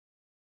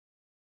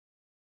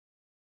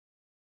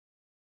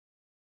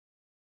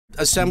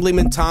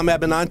Assemblyman Tom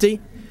Abenanti.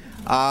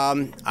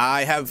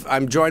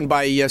 I'm joined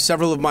by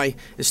several of my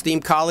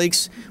esteemed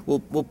colleagues.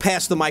 We'll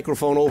pass the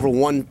microphone over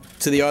one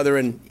to the other,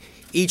 and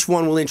each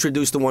one will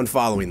introduce the one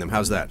following them.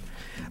 How's that?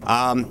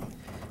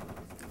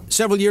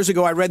 Several years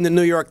ago, I read in the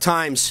New York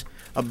Times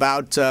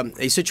about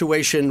a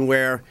situation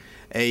where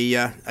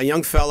a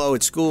young fellow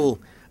at school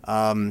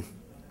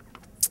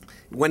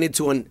went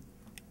into an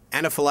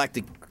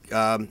anaphylactic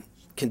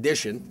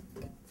condition,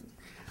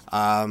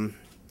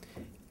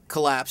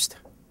 collapsed,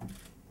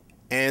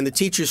 and the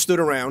teachers stood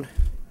around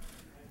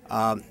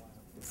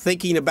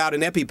thinking about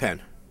an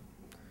Epi-Pen,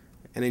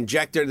 an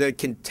injector that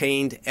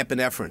contained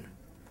epinephrine.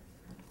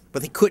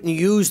 But they couldn't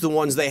use the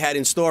ones they had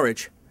in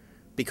storage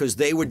because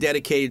they were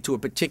dedicated to a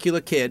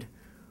particular kid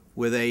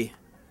with a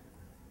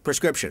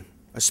prescription,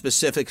 a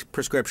specific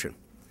prescription.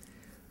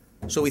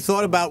 So we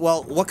thought about,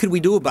 well, what could we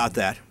do about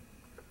that?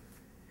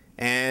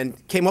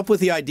 And came up with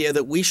the idea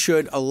that we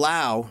should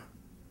allow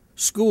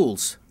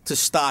schools to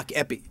stock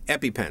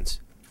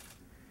Epi-Pens.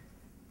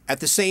 At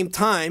the same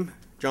time,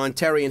 John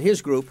Terry and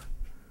his group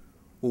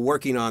were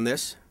working on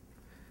this.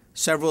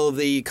 Several of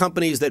the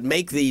companies that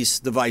make these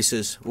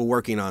devices were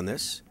working on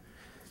this.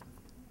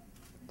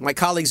 My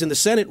colleagues in the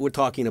Senate were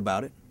talking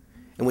about it,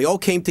 and we all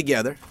came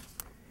together,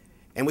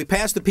 and we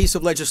passed a piece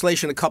of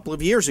legislation a couple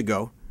of years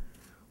ago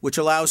which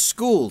allows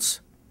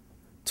schools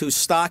to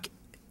stock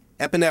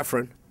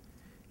epinephrine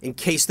in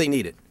case they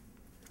need it.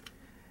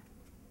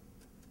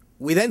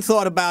 We then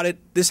thought about it,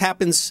 this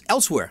happens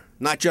elsewhere,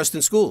 not just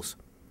in schools.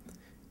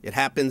 It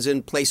happens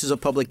in places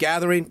of public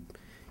gathering.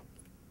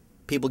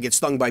 People get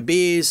stung by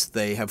bees,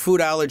 they have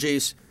food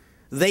allergies.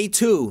 They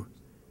too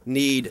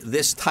need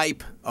this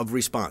type of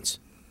response.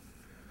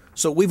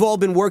 So we've all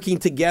been working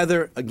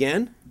together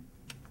again.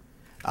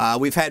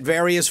 We've had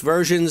various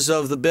versions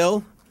of the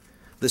bill.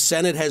 The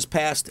Senate has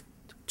passed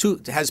two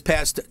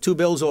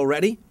bills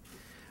already.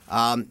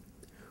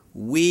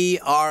 We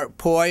are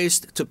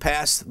poised to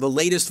pass the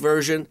latest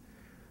version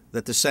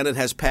that the Senate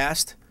has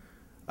passed,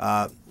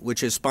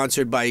 which is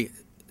sponsored by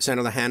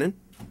Senator Hannan,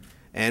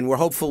 and we're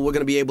hopeful we're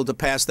going to be able to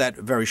pass that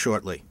very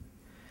shortly.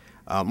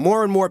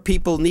 More and more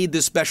people need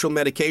this special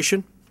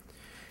medication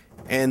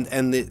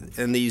and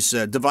these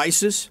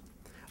devices,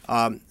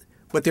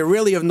 but they're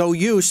really of no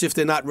use if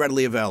they're not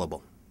readily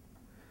available.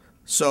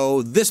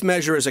 So this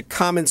measure is a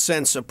common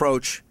sense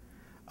approach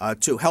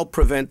to help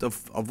prevent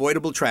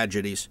avoidable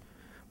tragedies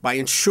by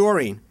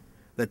ensuring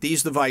that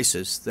these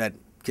devices that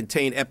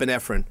contain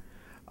epinephrine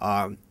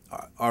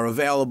are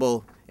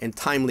available and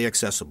timely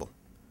accessible.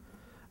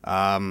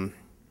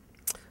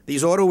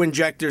 These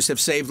auto-injectors have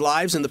saved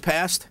lives in the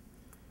past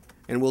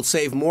and will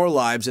save more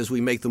lives as we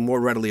make them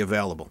more readily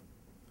available.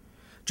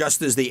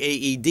 Just as the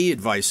AED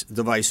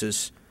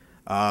devices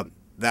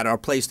that are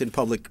placed in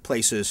public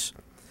places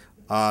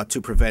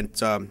to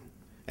prevent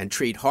and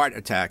treat heart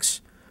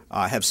attacks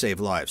have saved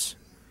lives.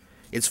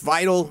 It's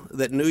vital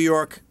that New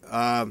York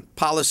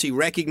policy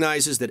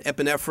recognizes that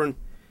epinephrine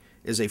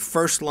is a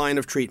first line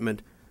of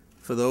treatment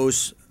for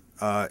those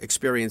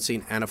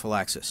experiencing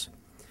anaphylaxis.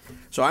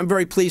 So I'm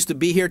very pleased to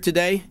be here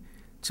today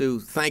to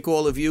thank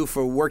all of you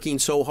for working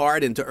so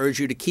hard and to urge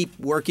you to keep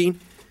working,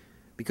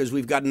 because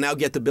we've got to now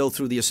get the bill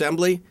through the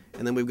Assembly,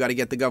 and then we've got to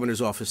get the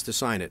governor's office to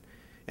sign it.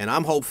 And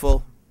I'm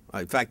hopeful,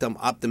 in fact, I'm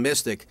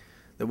optimistic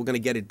that we're going to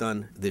get it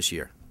done this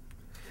year.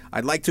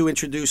 I'd like to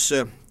introduce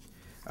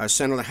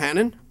Senator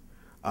Hannan,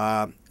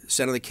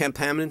 Senator Kemp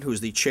Hannan, who's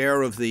the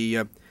chair of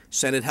the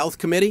Senate Health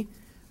Committee,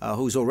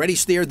 who's already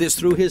steered this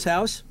through his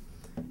House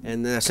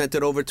and sent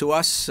it over to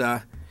us.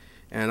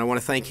 And I want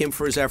to thank him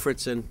for his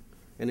efforts and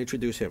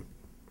introduce him.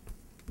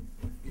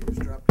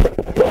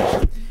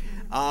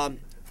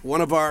 One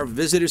of our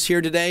visitors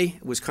here today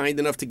was kind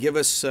enough to give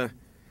us, to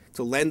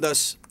lend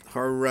us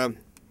her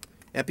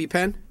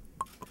Epi-Pen.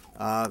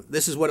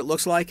 This is what it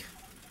looks like.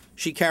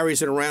 She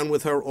carries it around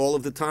with her all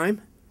of the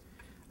time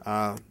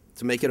to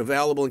make it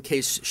available in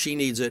case she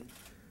needs it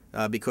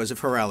because of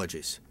her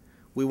allergies.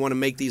 We want to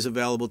make these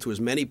available to as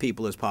many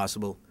people as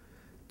possible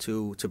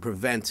to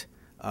prevent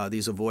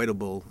these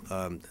avoidable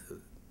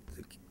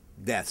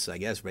deaths, I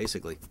guess,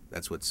 basically.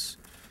 That's what's...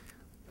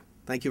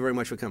 Thank you very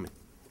much for coming.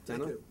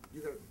 Thank you.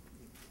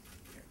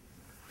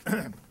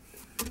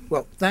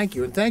 Well, thank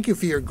you, and thank you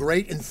for your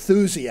great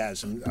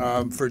enthusiasm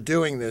for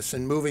doing this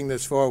and moving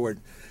this forward.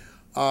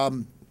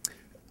 I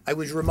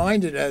was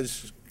reminded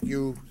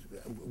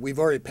we've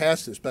already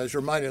passed this, but I was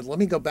reminded, let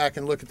me go back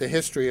and look at the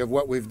history of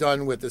what we've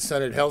done with the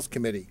Senate Health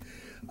Committee.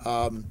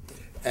 In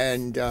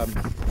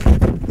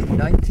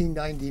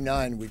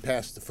 1999, we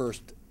passed the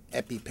first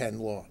Epi-Pen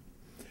law.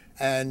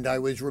 And I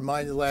was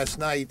reminded last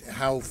night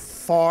how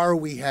far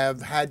we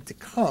have had to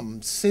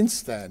come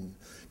since then,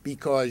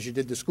 because you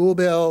did the school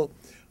bill.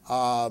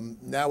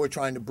 Now we're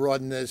trying to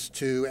broaden this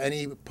to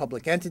any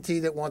public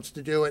entity that wants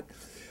to do it.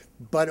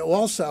 But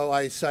also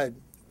I said,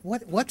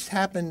 what's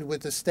happened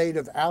with the state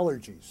of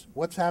allergies?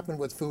 What's happened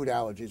with food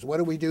allergies? What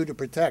do we do to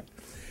protect?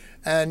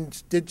 And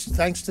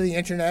thanks to the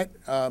internet,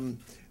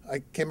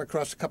 I came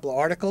across a couple of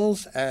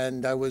articles,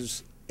 and I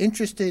was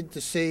interested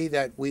to see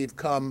that we've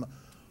come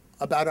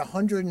about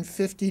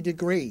 150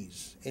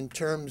 degrees in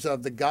terms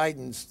of the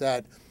guidance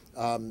that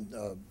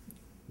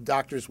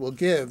doctors will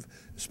give,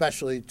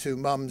 especially to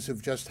moms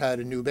who've just had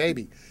a new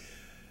baby.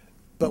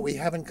 But we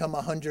haven't come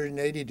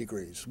 180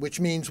 degrees, which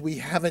means we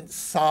haven't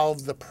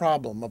solved the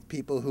problem of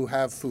people who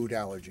have food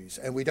allergies,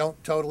 and we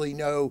don't totally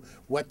know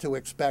what to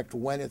expect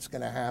when it's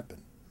going to happen.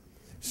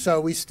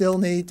 So we still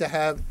need to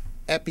have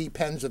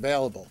Epi-Pens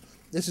available.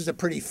 This is a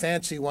pretty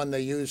fancy one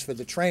they use for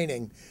the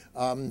training,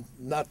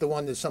 not the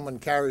one that someone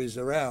carries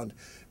around,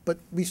 but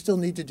we still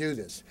need to do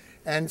this.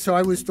 And so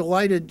I was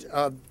delighted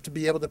to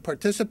be able to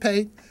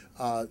participate.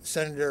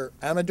 Senator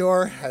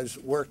Amador has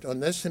worked on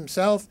this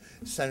himself.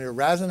 Senator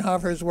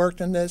Rasenhofer has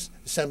worked on this.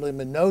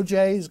 Assemblyman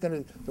Noje is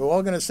going to, they're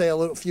all going to say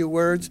a few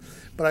words.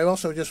 But I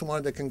also just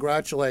wanted to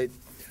congratulate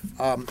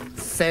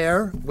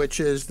FAIR, which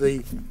is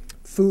the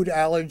Food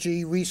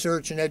Allergy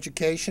Research and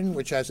Education,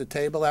 which has a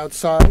table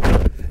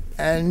outside.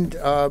 And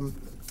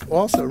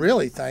also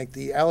really thank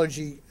the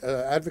Allergy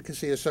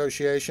Advocacy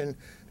Association,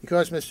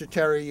 because, Mr.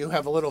 Terry, you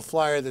have a little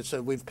flyer that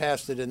said we've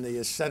passed it in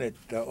the Senate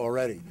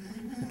already.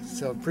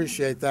 So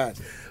appreciate that.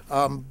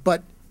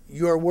 But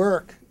your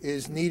work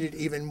is needed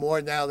even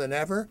more now than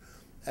ever.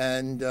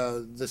 And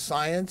the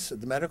science,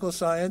 the medical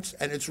science,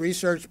 and its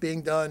research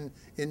being done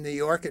in New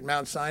York at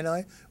Mount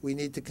Sinai, we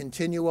need to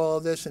continue all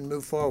of this and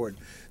move forward.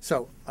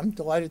 So I'm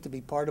delighted to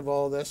be part of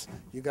all of this.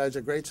 You guys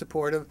are great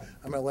supportive.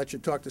 I'm going to let you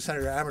talk to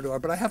Senator Amador.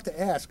 But I have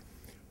to ask,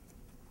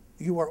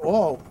 you are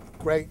all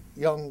great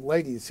young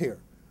ladies here.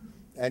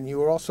 And you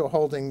were also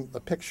holding a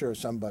picture of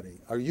somebody.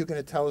 Are you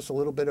going to tell us a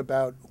little bit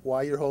about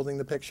why you're holding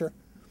the picture?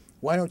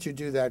 Why don't you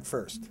do that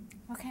first?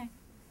 Okay.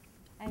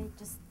 Let me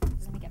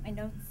get my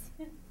notes.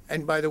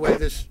 And by the way,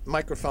 this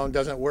microphone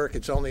doesn't work.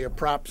 It's only a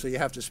prop, so you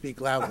have to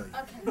speak loudly.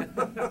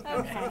 Okay.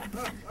 Okay.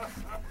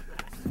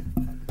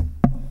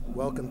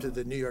 Welcome to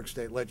the New York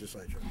State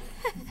Legislature.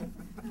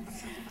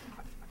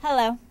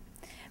 Hello.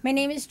 My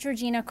name is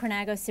Georgina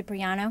Cornago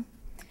Cipriano.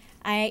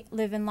 I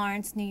live in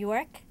Lawrence, New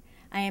York.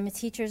 I am a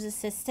teacher's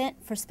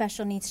assistant for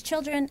special needs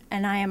children,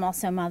 and I am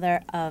also a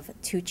mother of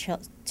two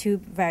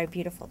very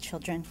beautiful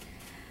children.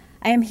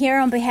 I am here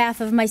on behalf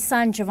of my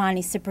son,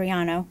 Giovanni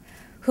Cipriano,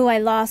 who I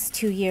lost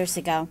 2 years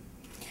ago.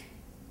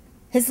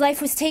 His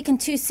life was taken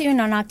too soon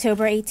on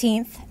October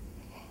 18th,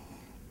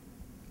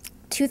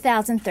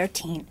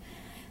 2013,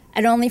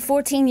 at only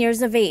 14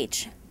 years of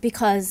age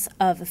because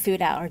of a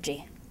food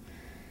allergy.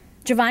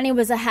 Giovanni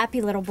was a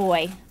happy little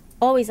boy,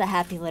 always a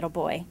happy little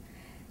boy.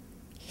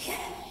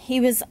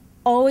 He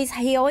always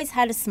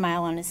had a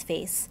smile on his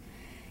face.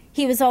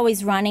 He was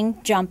always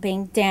running,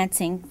 jumping,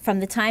 dancing from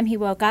the time he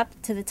woke up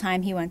to the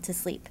time he went to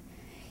sleep.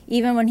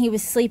 Even when he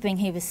was sleeping,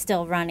 he was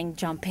still running,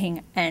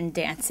 jumping, and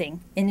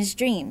dancing in his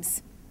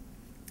dreams.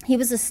 He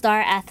was a star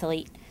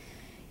athlete.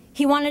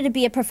 He wanted to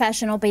be a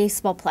professional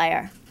baseball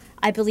player.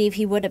 I believe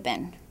he would have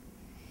been.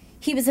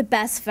 He was a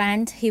best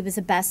friend. He was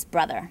a best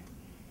brother.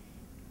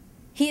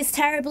 He is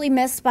terribly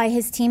missed by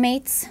his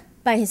teammates,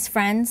 by his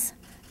friends,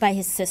 by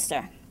his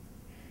sister.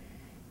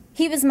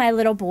 He was my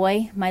little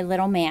boy, my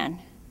little man.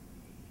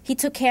 He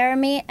took care of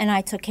me, and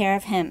I took care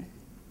of him.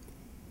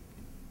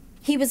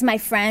 He was my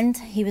friend.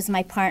 He was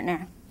my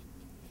partner.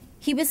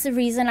 He was the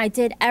reason I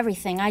did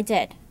everything I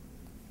did.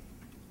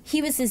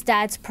 He was his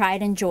dad's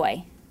pride and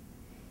joy.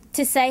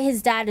 To say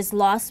his dad is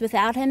lost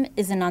without him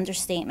is an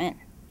understatement.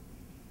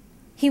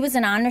 He was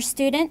an honor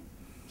student.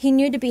 He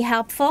knew to be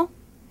helpful.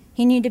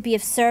 He knew to be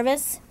of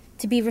service,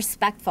 to be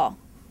respectful.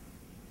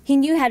 He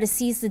knew how to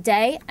seize the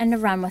day and to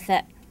run with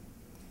it.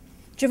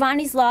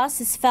 Giovanni's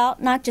loss is felt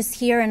not just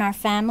here in our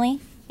family,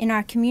 in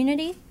our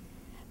community,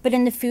 but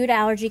in the food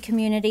allergy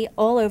community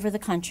all over the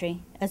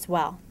country as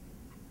well.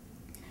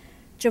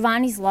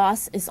 Giovanni's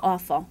loss is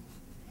awful.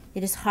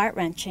 It is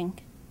heart-wrenching.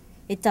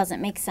 It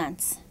doesn't make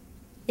sense.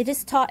 If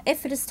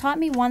it has taught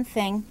me one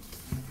thing,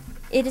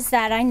 it is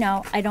that I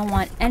know I don't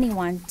want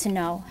anyone to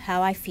know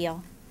how I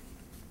feel,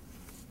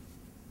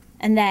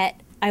 and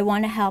that I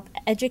want to help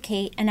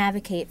educate and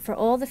advocate for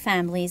all the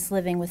families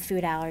living with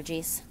food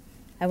allergies.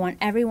 I want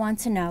everyone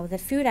to know that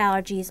food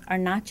allergies are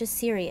not just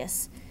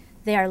serious,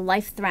 they are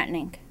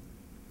life-threatening.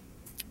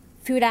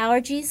 Food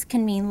allergies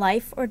can mean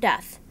life or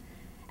death.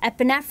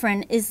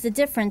 Epinephrine is the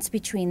difference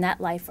between that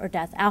life or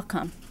death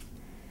outcome.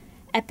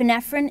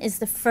 Epinephrine is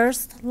the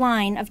first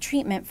line of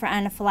treatment for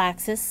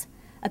anaphylaxis,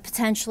 a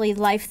potentially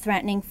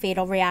life-threatening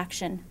fatal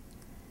reaction.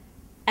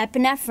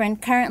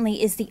 Epinephrine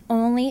currently is the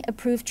only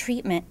approved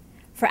treatment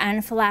for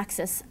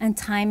anaphylaxis, and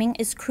timing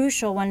is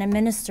crucial when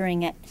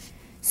administering it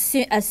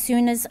as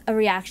soon as a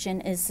reaction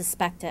is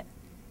suspected.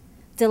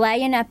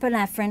 Delay in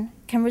epinephrine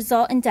can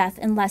result in death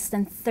in less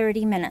than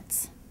 30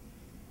 minutes.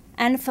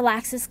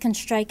 Anaphylaxis can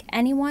strike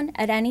anyone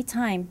at any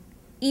time,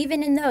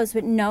 even in those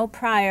with no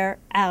prior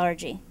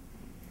allergy.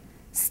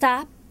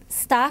 Stock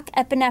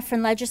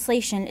epinephrine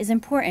legislation is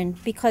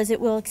important because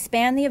it will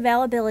expand the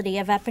availability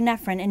of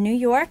epinephrine in New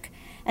York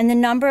and the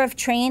number of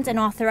trained and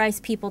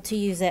authorized people to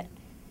use it.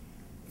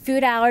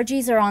 Food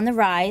allergies are on the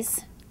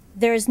rise.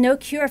 There is no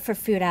cure for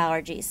food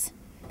allergies.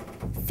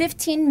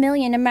 15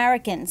 million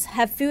Americans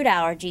have food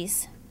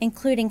allergies,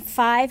 including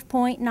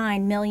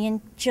 5.9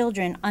 million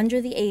children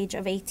under the age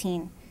of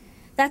 18.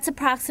 That's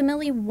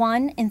approximately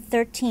 1 in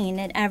 13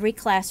 in every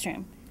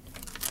classroom.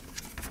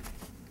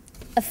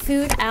 A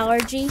food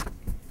allergy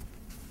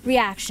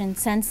reaction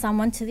sends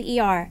someone to the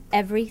ER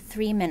every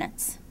 3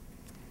 minutes.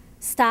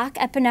 Stock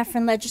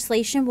epinephrine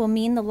legislation will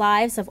mean the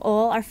lives of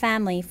all our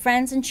family,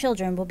 friends, and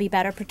children will be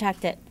better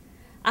protected.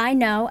 I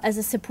know, as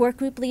a support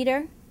group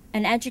leader,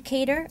 an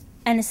educator,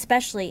 and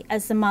especially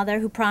as the mother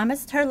who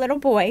promised her little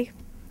boy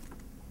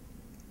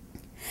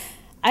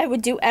I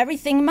would do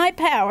everything in my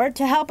power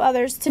to help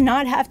others to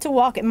not have to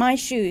walk in my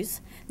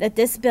shoes, that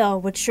this bill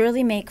would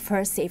surely make for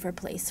a safer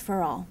place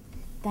for all.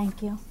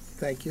 Thank you.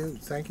 Thank you.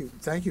 Thank you.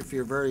 Thank you for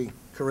your very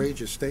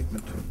courageous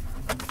statement.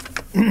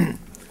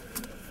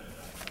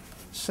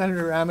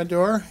 Senator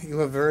Amador, you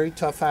have a very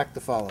tough act to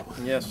follow.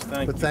 Yes,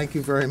 thank you. But thank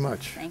you very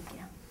much. Thank you.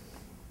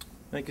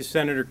 Thank you,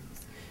 Senator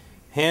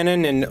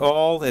Hannan and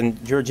all,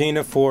 and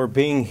Georgina for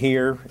being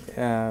here.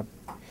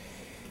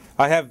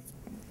 I have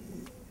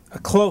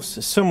a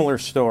similar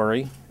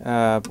story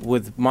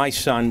with my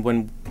son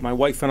when my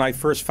wife and I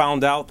first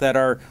found out that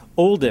our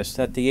oldest,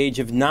 at the age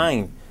of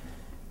 9,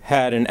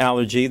 had an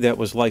allergy that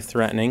was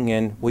life-threatening,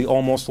 and we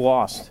almost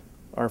lost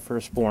our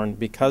firstborn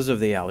because of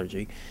the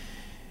allergy.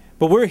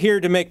 But we're here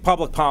to make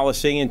public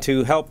policy and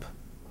to help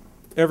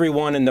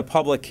everyone in the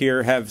public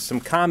here have some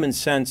common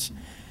sense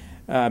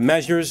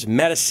measures,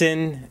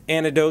 medicine,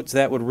 antidotes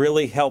that would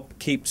really help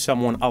keep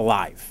someone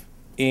alive.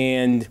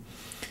 And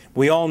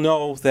we all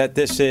know that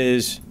this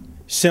is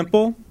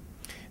simple,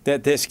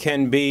 that this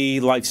can be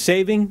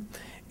life-saving,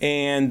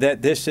 and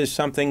that this is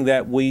something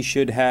that we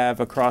should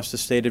have across the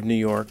state of New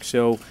York.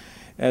 So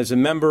as a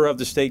member of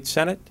the State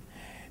Senate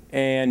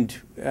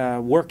and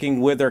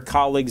working with our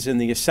colleagues in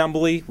the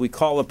Assembly, we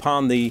call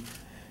upon the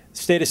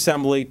State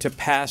Assembly to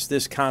pass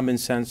this common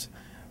sense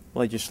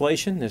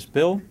legislation, this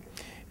bill,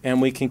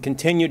 and we can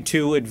continue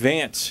to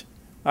advance,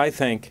 I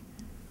think,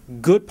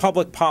 good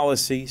public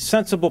policy,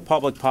 sensible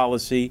public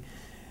policy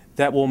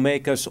that will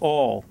make us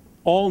all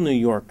New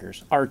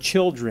Yorkers, our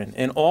children,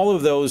 and all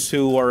of those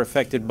who are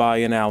affected by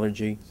an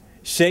allergy,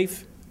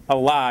 safe,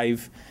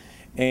 alive,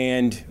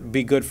 and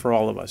be good for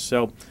all of us.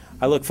 So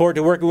I look forward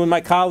to working with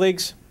my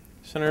colleagues.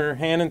 Senator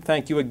Hannan,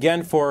 thank you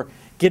again for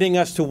getting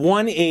us to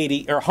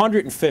 180 or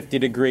 150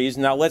 degrees.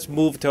 Now let's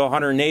move to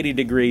 180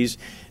 degrees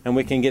and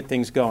we can get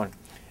things going.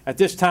 At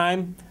this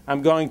time,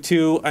 I'm going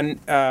to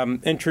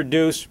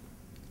introduce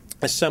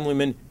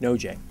Assemblyman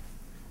Noje.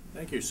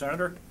 Thank you,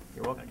 Senator.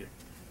 You're welcome. Thank you.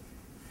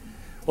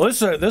 Well,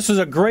 this is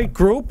a great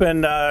group,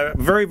 and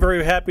very,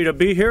 very happy to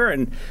be here,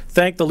 and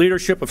thank the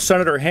leadership of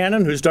Senator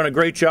Hannan, who's done a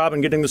great job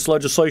in getting this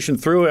legislation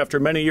through after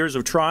many years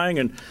of trying,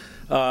 and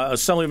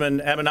Assemblyman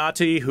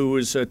Avenatti, who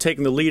is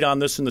taking the lead on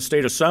this in the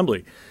State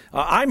Assembly.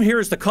 I'm here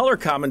as the color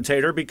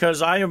commentator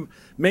because I am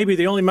maybe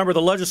the only member of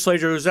the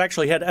legislature who's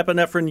actually had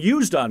epinephrine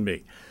used on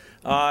me.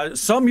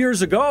 Some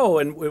years ago,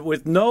 and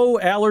with no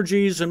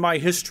allergies in my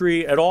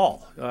history at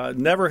all,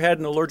 never had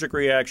an allergic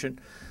reaction.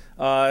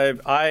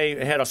 I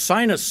had a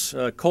sinus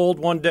cold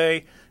one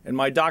day, and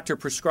my doctor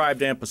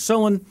prescribed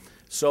ampicillin.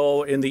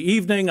 So in the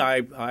evening,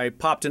 I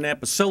popped an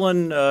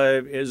ampicillin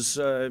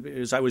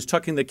as I was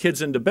tucking the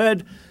kids into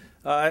bed,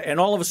 and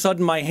all of a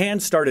sudden my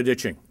hand started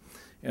itching,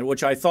 and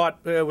which I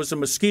thought was a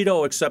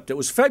mosquito, except it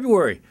was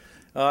February.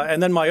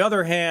 And then my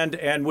other hand,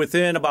 and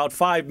within about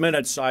 5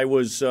 minutes, I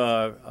was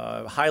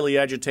highly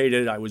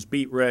agitated. I was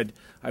beet red.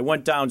 I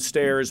went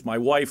downstairs. My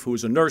wife, who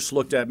was a nurse,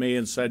 looked at me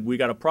and said, "We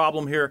got a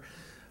problem here."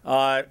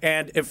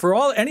 And if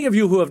for any of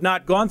you who have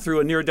not gone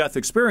through a near-death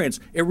experience,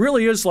 it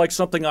really is like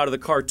something out of the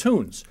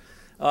cartoons.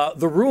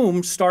 The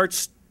room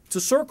starts to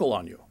circle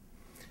on you,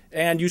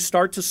 and you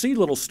start to see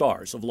little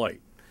stars of light.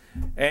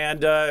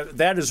 And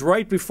that is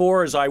right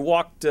before, as I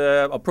walked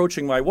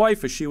approaching my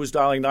wife as she was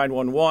dialing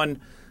 911,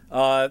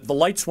 the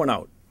lights went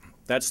out.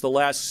 That's the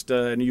last,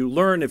 and you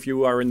learn if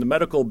you are in the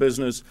medical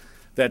business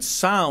that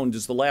sound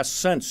is the last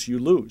sense you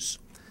lose.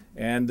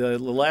 And the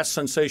last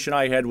sensation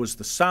I had was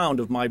the sound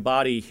of my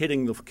body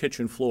hitting the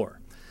kitchen floor.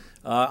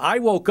 I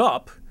woke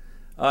up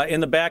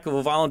in the back of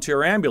a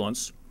volunteer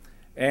ambulance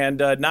and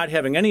not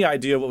having any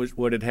idea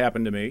what had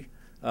happened to me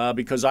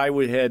because I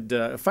had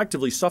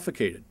effectively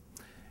suffocated.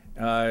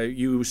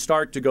 You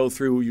start to go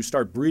through, you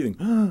start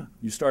breathing,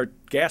 you start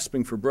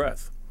gasping for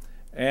breath.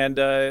 And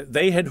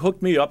they had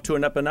hooked me up to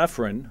an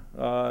epinephrine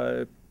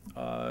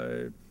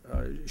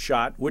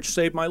shot, which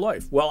saved my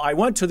life. Well, I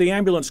went to the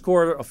ambulance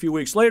corps a few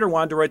weeks later,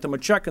 wanted to write them a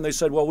check, and they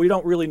said, well, we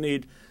don't really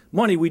need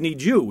money. We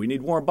need you. We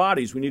need warm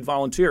bodies. We need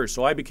volunteers.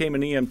 So I became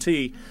an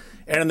EMT.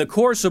 And in the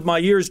course of my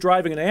years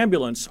driving an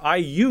ambulance, I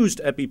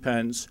used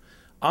Epi-Pens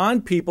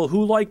on people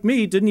who, like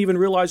me, didn't even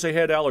realize they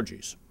had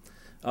allergies.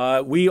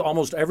 We,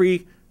 almost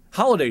every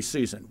holiday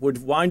season,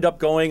 would wind up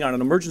going on an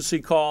emergency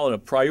call and a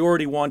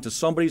priority one to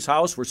somebody's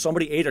house where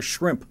somebody ate a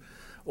shrimp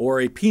or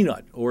a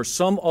peanut or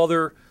some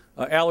other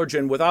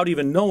allergen without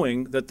even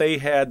knowing that they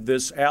had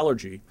this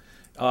allergy,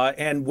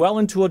 and well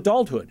into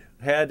adulthood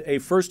had a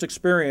first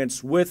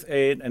experience with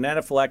an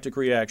anaphylactic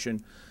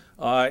reaction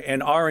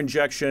and our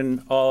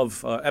injection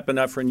of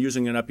epinephrine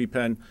using an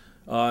Epi-Pen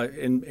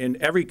in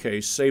every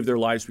case saved their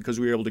lives because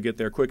we were able to get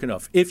there quick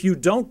enough. If you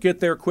don't get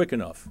there quick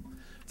enough,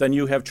 then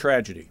you have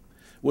tragedy,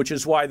 which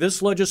is why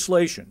this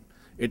legislation,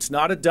 it's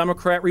not a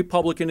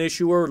Democrat-Republican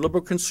issue or a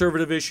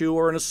liberal-conservative issue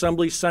or an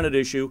Assembly-Senate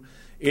issue.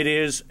 It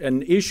is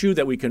an issue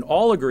that we can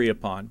all agree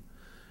upon.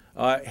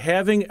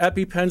 Having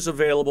EpiPens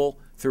available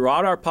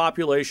throughout our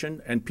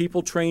population and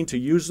people trained to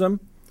use them,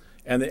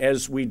 and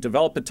as we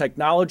develop the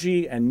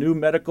technology and new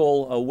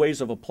medical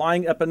ways of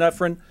applying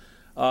epinephrine,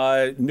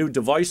 new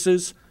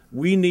devices,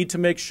 we need to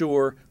make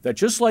sure that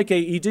just like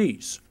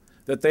AEDs,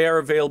 that they are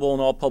available in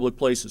all public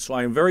places. So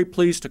I am very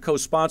pleased to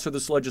co-sponsor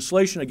this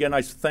legislation. Again,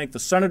 I thank the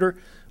Senator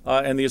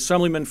and the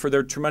Assemblyman for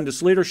their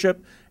tremendous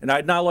leadership. And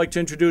I'd now like to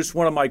introduce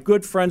one of my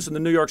good friends in the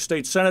New York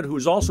State Senate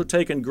who's also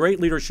taken great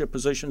leadership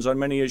positions on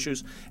many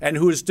issues and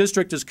whose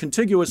district is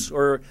contiguous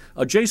or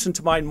adjacent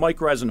to mine, Mike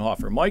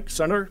Resenhofer. Mike,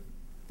 Senator,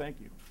 thank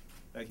you.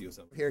 Thank you.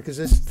 Here, because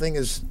this thing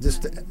is,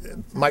 this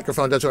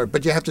microphone doesn't work,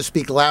 but you have to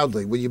speak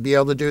loudly. Will you be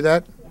able to do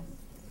that?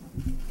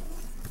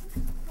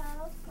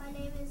 Hello, my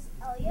name is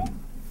Elliot,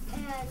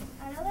 and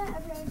I know that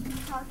everyone's been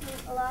talking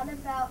a lot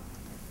about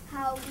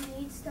how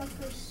we need stuff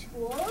for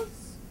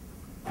schools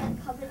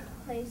and public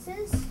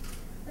places,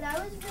 but I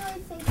was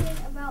really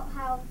thinking about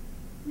how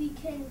we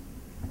can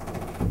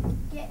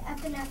get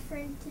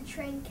epinephrine to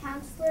train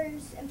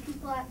counselors and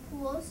people at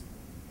pools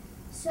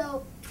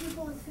so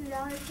people with food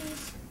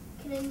allergies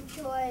can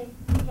enjoy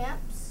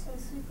camps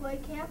and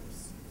sleepaway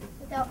camps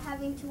without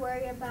having to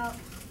worry about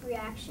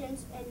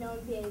reactions and no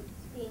one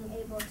being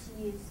able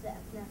to use the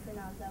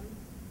epinephrine on them.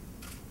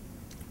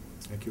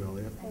 Thank you,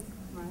 Elliot.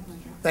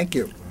 Thank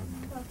you.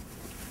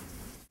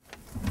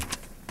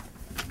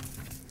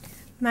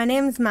 My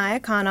name is Maya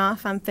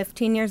Konoff. I'm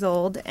 15 years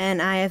old,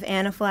 and I have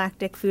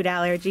anaphylactic food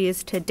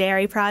allergies to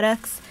dairy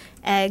products,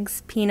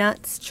 eggs,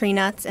 peanuts, tree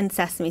nuts, and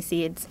sesame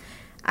seeds.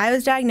 I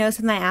was diagnosed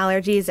with my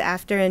allergies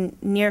after a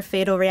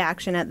near-fatal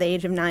reaction at the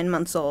age of 9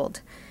 months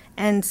old.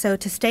 And so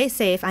to stay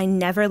safe, I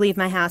never leave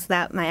my house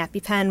without my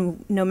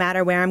Epi-Pen, no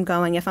matter where I'm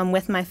going. If I'm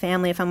with my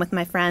family, if I'm with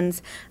my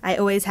friends, I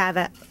always have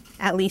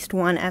at least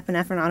one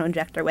epinephrine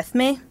auto-injector with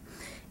me.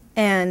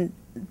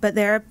 But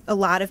there are a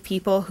lot of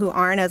people who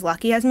aren't as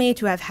lucky as me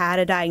to have had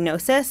a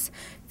diagnosis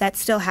that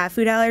still have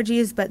food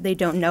allergies, but they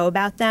don't know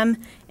about them,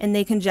 and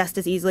they can just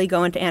as easily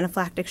go into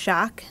anaphylactic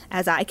shock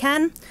as I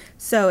can.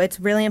 So it's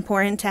really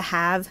important to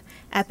have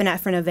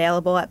epinephrine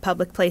available at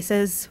public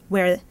places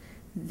where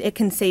it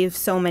can save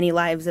so many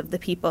lives of the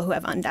people who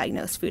have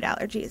undiagnosed food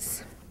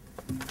allergies.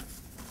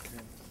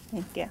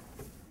 Thank you.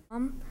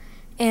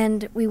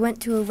 And we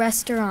went to a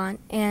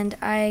restaurant, and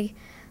I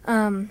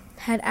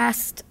had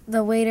asked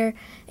the waiter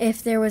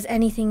if there was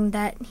anything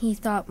that he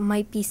thought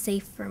might be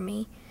safe for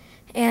me.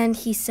 And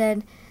he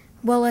said,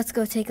 well, let's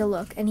go take a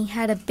look. And he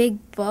had a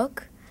big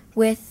book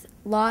with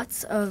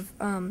lots of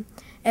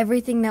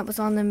everything that was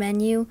on the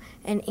menu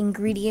and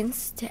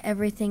ingredients to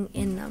everything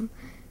in them.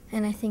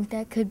 And I think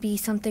that could be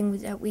something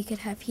that we could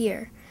have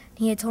here.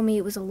 He had told me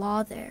it was a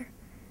law there.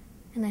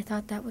 And I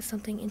thought that was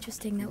something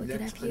interesting that we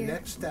could have here. The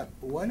next step.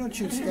 Why don't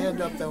you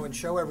stand up, though, and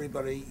show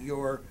everybody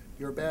your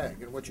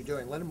bag and what you're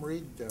doing. Let them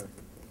read.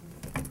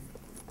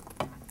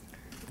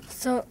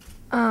 So,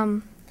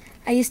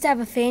 I used to have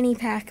a fanny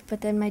pack,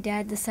 but then my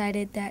dad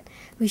decided that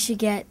we should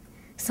get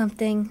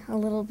something a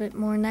little bit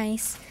more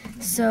nice.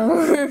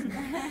 So,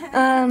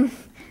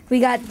 we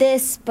got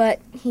this,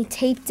 but he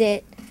taped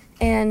it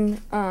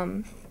and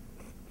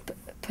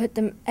put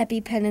the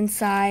Epi-Pen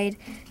inside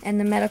and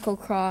the medical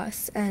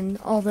cross and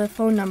all the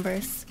phone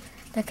numbers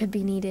that could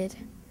be needed.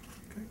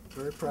 Okay,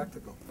 very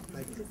practical.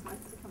 Thank you.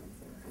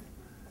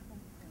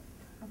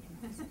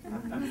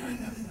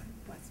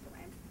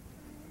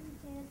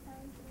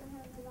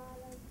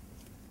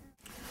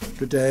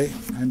 Good day.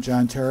 I'm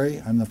John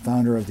Terry. I'm the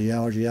founder of the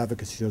Allergy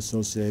Advocacy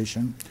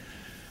Association.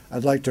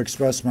 I'd like to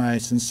express my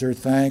sincere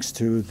thanks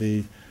to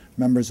the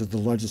members of the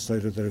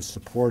legislature that have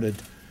supported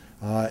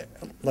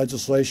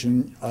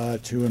legislation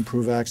to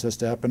improve access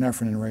to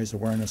epinephrine and raise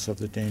awareness of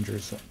the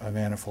dangers of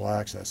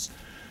anaphylaxis.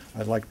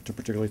 I'd like to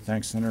particularly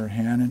thank Senator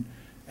Hannan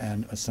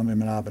and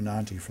Assemblyman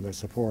Abenanti for their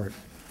support.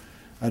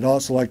 I'd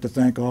also like to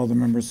thank all the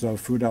members of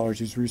Food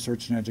Allergies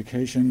Research and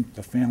Education,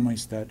 the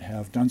families that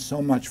have done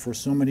so much for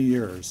so many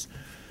years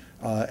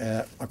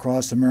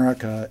across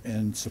America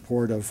in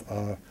support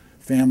of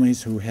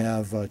families who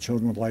have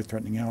children with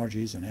life-threatening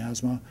allergies and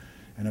asthma,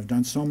 and have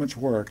done so much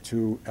work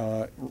to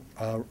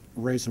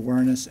raise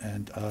awareness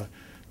and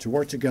to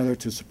work together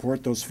to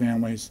support those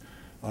families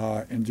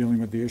in dealing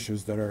with the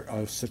issues that are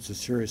of such a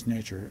serious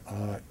nature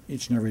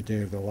each and every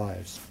day of their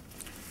lives.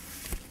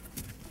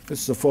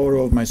 This is a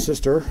photo of my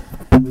sister,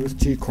 Ruth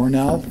T.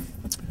 Cornell.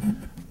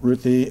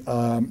 Ruthie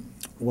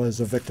was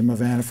a victim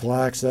of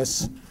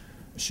anaphylaxis.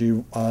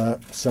 She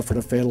suffered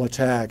a fatal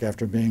attack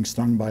after being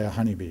stung by a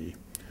honeybee.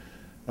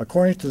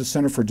 According to the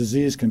Center for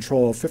Disease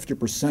Control,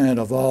 50%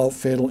 of all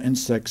fatal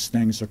insect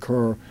stings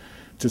occur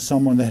to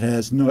someone that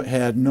has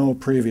had no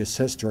previous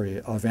history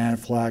of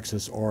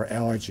anaphylaxis or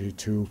allergy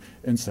to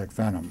insect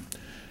venom.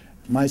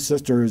 My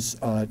sister's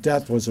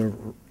death was a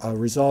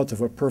result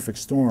of a perfect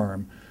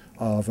storm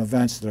of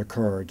events that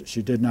occurred.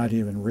 She did not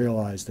even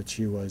realize that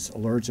she was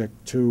allergic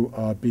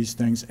to bee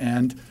stings,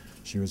 and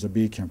she was a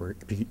beekeeper.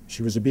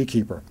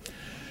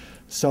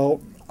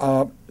 So,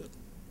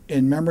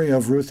 in memory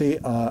of Ruthie,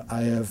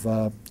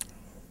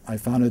 I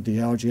founded the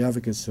Allergy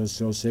Advocacy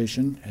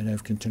Association and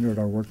have continued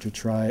our work to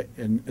try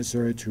in this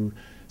area to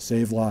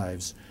save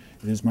lives.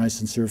 It is my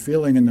sincere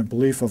feeling and the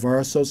belief of our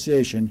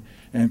association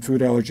and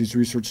Food Allergies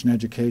Research and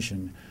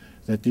Education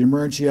that the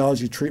Emergency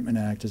Allergy Treatment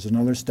Act is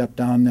another step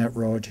down that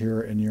road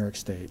here in New York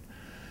State.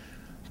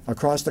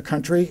 Across the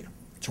country,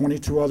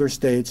 22 other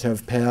states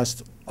have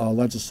passed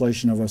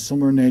legislation of a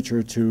similar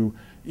nature to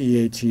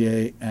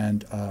EATA,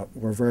 and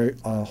we're very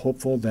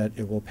hopeful that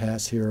it will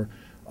pass here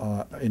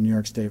in New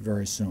York State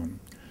very soon.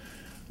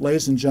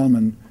 Ladies and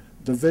gentlemen,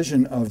 the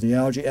vision of the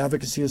Allergy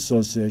Advocacy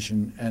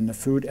Association and the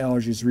Food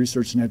Allergies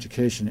Research and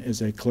Education is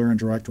a clear and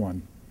direct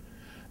one.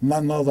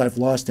 None love I've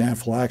lost to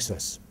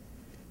anaphylaxis.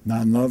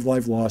 None love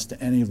I've lost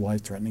to any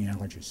life-threatening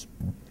allergies.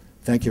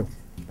 Thank you.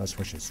 Best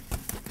wishes. I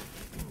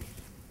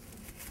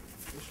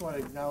just want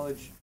to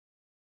acknowledge